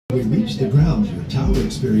When we reach the ground, your tower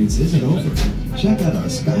experience isn't over. Check out our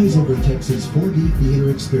Skies Over Texas 4D theater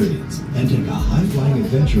experience and take a high-flying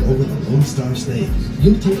adventure over the Lone Star State.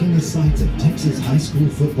 You'll take in the sights of Texas high school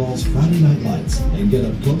football's Friday Night Lights and get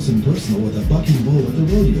up close and personal with a bucking bull at the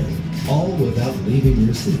rodeo, all without leaving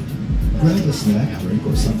your seat. Grab a snack, drink,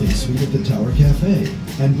 or something sweet at the Tower Cafe,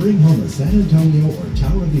 and bring home a San Antonio or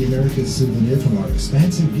Tower of the Americas souvenir from our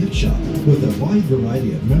expansive gift shop with a wide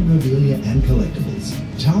variety of memorabilia and collectibles.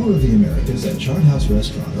 Tower of the Americas and Chart House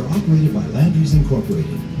Restaurant are operated by Landry's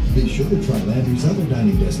Incorporated. Be sure to try Landry's other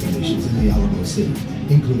dining destinations in the Alamo City,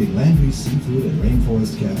 including Landry's Seafood and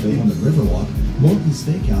Rainforest Cafe on the Riverwalk, Morton's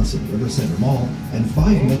Steakhouse at River Center Mall, and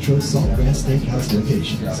 5 Metro Saltgrass Steakhouse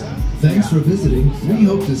locations. Thanks for visiting. We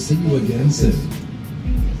hope to see you again soon.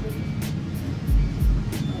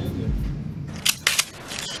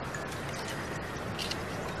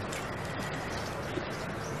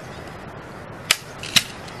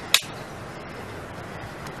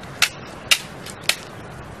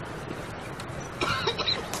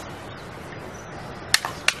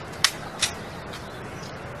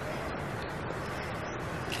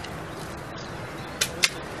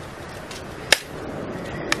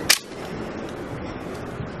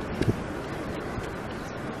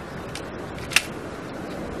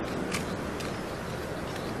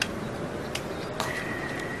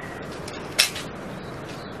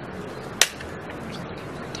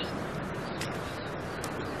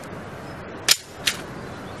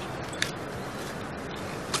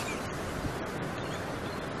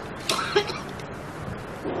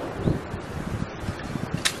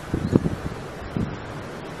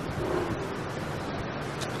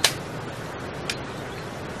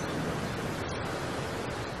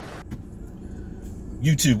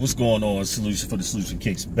 YouTube, what's going on? Solution for the Solution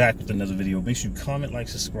Kicks, back with another video. Make sure you comment, like,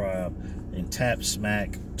 subscribe, and tap,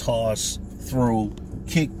 smack, toss, throw,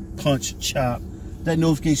 kick, punch, chop that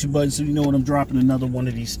notification button so you know when I'm dropping another one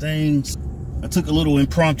of these things. I took a little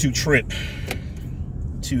impromptu trip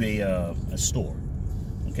to a store,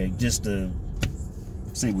 okay, just to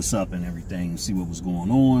say what's up and everything, see what was going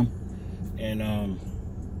on. And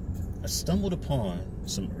I stumbled upon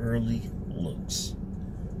some early looks.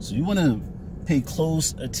 So you want to pay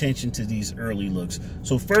close attention to these early looks.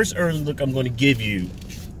 So first early look I'm going to give you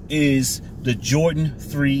is the Jordan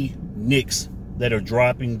 3 Knicks that are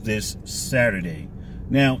dropping this Saturday.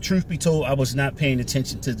 Now, truth be told, I was not paying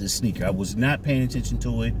attention to this sneaker. I was not paying attention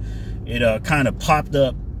to it. It kind of popped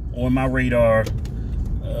up on my radar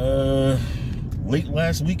late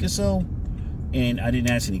last week or so, and I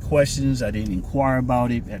didn't ask any questions. I didn't inquire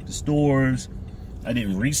about it at the stores. I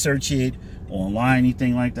didn't research it online,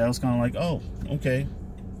 anything like that. I was kind of like, oh, okay,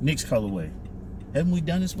 Knicks colorway. Haven't we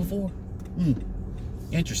done this before?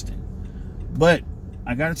 Interesting. But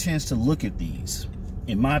I got a chance to look at these.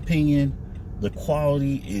 In my opinion, the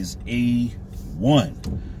quality is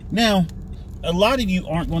A1. Now, a lot of you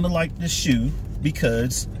aren't going to like this shoe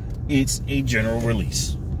because it's a general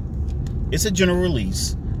release. It's a general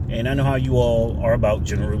release, and I know how you all are about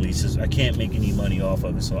general releases. I can't make any money off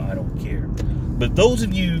of it, so I don't care. But those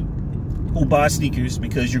of you who buy sneakers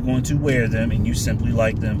because you're going to wear them and you simply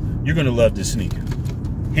like them, you're going to love this sneaker,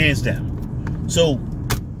 hands down. So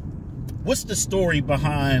what's the story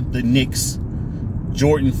behind the Knicks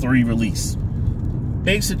Jordan 3 release?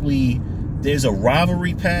 Basically, there's a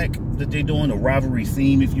rivalry pack that they're doing, a rivalry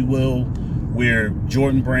theme, if you will, where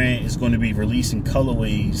Jordan Brand is going to be releasing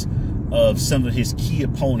colorways of some of his key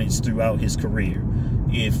opponents throughout his career.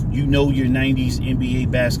 If you know your 90s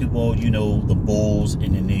NBA basketball, you know the Bulls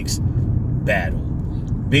and the Knicks battle.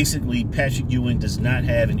 Basically, Patrick Ewing does not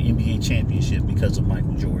have an NBA championship because of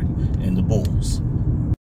Michael Jordan and the Bulls.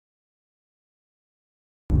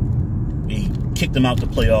 He kicked them out the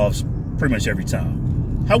playoffs pretty much every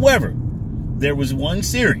time. However, there was one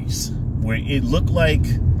series where it looked like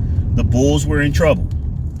the Bulls were in trouble.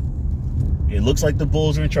 It looks like the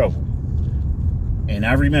Bulls are in trouble. And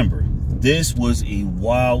I remember, this was a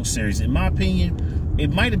wild series. In my opinion,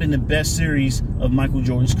 it might have been the best series of Michael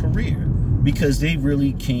Jordan's career because they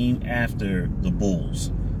really came after the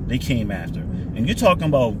Bulls. They came after. And you're talking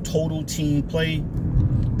about total team play.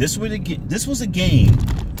 This was a game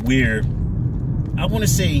where I want to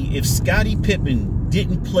say if Scottie Pippen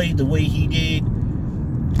didn't play the way he did,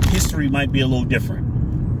 history might be a little different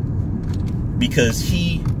because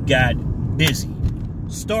he got busy.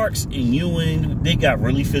 Starks and Ewing, they got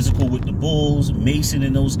really physical with the Bulls. Mason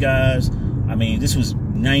and those guys. I mean, this was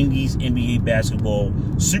 90s NBA basketball.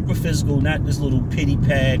 Super physical, not this little pity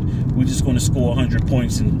pad. We're just going to score 100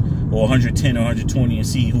 points or 110 or 120 and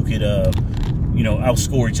see who could, you know,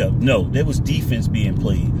 outscore each other. No, there was defense being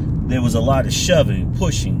played. there was a lot of shoving,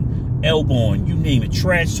 pushing, elbowing, you name it.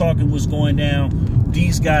 Trash talking was going down.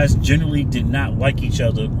 These guys generally did not like each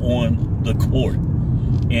other on the court.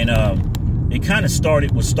 And it kind of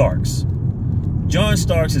started with Starks. John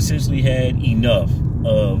Starks essentially had enough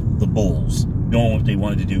of the Bulls doing what they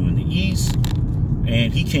wanted to do in the East,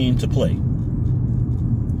 and he came to play.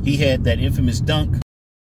 He had that infamous dunk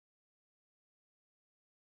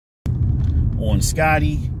on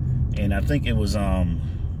Scotty, and I think it was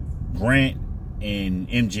Grant and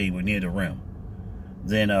MJ were near the rim.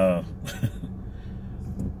 Then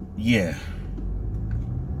yeah,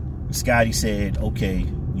 Scotty said, okay,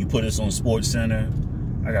 you put us on Sports Center,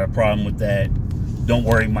 I got a problem with that. Don't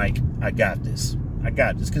worry, Mike, I got this. I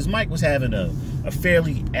got this. Because Mike was having a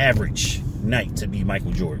fairly average night to be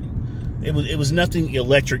Michael Jordan. It was nothing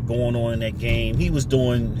electric going on in that game. He was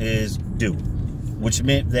doing his due, which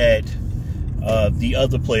meant that the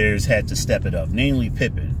other players had to step it up, namely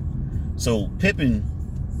Pippen. So Pippen,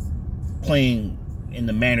 playing in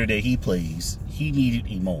the manner that he plays, he needed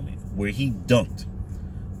a moment where he dunked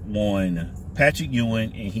on Patrick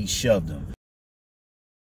Ewing and he shoved him.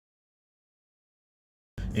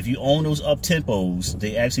 If you own those up-tempos,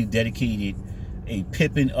 they actually dedicated a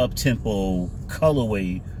Pippen up-tempo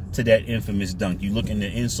colorway to that infamous dunk. You look in the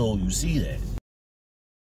insole, you see that.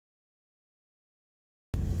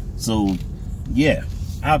 So, yeah,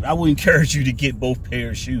 I would encourage you to get both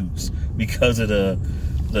pair of shoes because of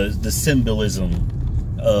the symbolism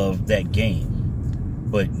of that game.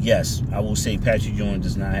 But yes, I will say Patrick Ewing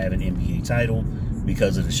does not have an NBA title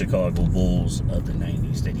because of the Chicago Bulls of the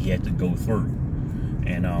 90s that he had to go through.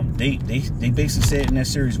 And they basically said in that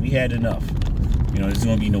series, we had enough. You know, there's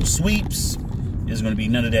going to be no sweeps. There's going to be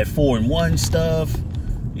none of that 4-and-1 stuff.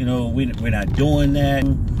 You know, we're not doing that.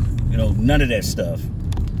 You know, none of that stuff.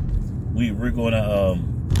 We're going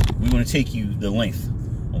to take you the length.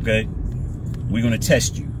 Okay, we're going to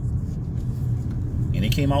test you. And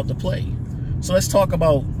it came out to play. So let's talk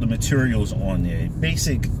about the materials on there.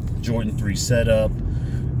 Basic Jordan 3 setup,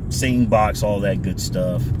 same box, all that good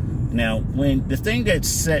stuff. Now, when the thing that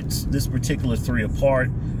sets this particular 3 apart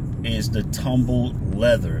is the tumbled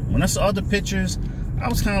leather. When I saw the pictures, I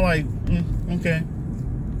was kind of like, okay.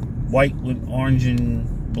 White with orange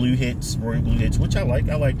and blue hits, royal blue hits, which I like.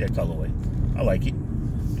 I like that colorway. I like it.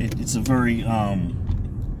 It's a very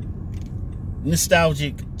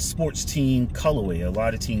nostalgic sports team colorway. A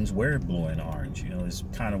lot of teams wear blue and orange. You know, it's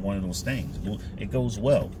kind of one of those things. It goes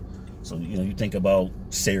well. So, you know, you think about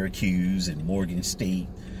Syracuse and Morgan State,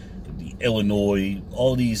 Illinois,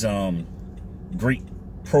 all these great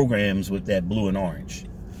programs with that blue and orange,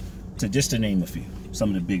 just to name a few, some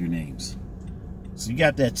of the bigger names. So you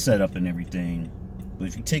got that set up and everything, but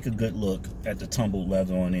if you take a good look at the tumbled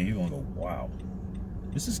leather on there, you're gonna go, wow,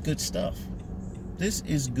 this is good stuff. This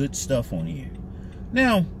is good stuff on here.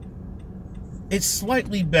 Now, it's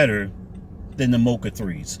slightly better than the Mocha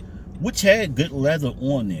 3s, which had good leather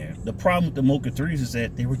on there. The problem with the Mocha 3s is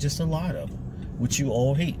that there were just a lot of them, which you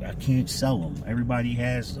all hate. I can't sell them. Everybody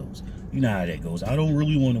has those. You know how that goes. I don't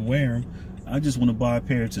really want to wear them. I just want to buy a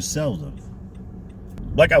pair to sell them.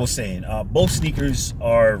 Like I was saying, both sneakers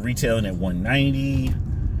are retailing at $190,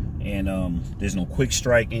 and there's no quick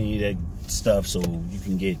strike, any of that stuff, so you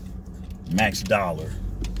can get max dollar.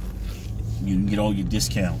 You can get all your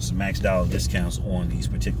discounts, max dollar discounts on these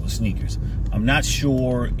particular sneakers. I'm not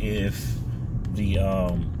sure if the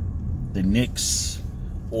Knicks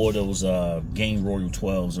or those Game Royal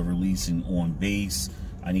 12s are releasing on base.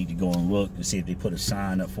 I need to go and look and see if they put a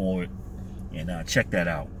sign up for it and check that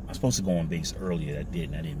out. I was supposed to go on base earlier. I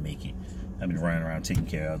didn't make it. I've been running around taking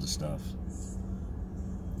care of other stuff.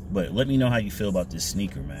 But let me know how you feel about this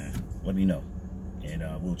sneaker, man. Let me know. And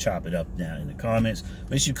we'll chop it up down in the comments.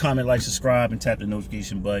 Make sure you comment, like, subscribe, and tap the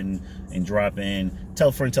notification button and drop in. Tell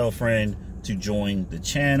a friend to join the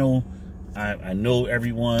channel. I know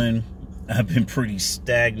everyone. I've been pretty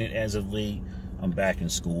stagnant as of late. I'm back in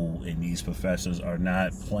school, and these professors are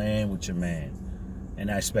not playing with your man. And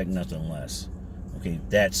I expect nothing less. Okay,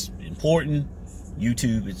 that's important.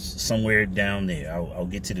 YouTube, it's somewhere down there. I'll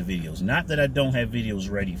get to the videos. Not that I don't have videos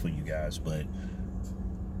ready for you guys, but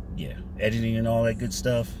yeah, editing and all that good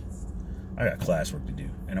stuff. I got classwork to do,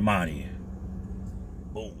 and I'm out of here.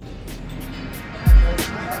 Boom.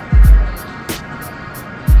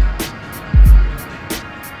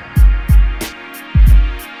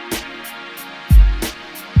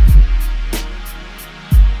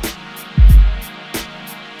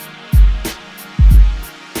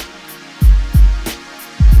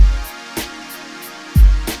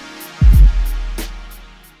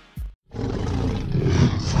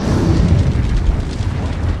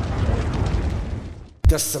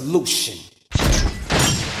 the solution.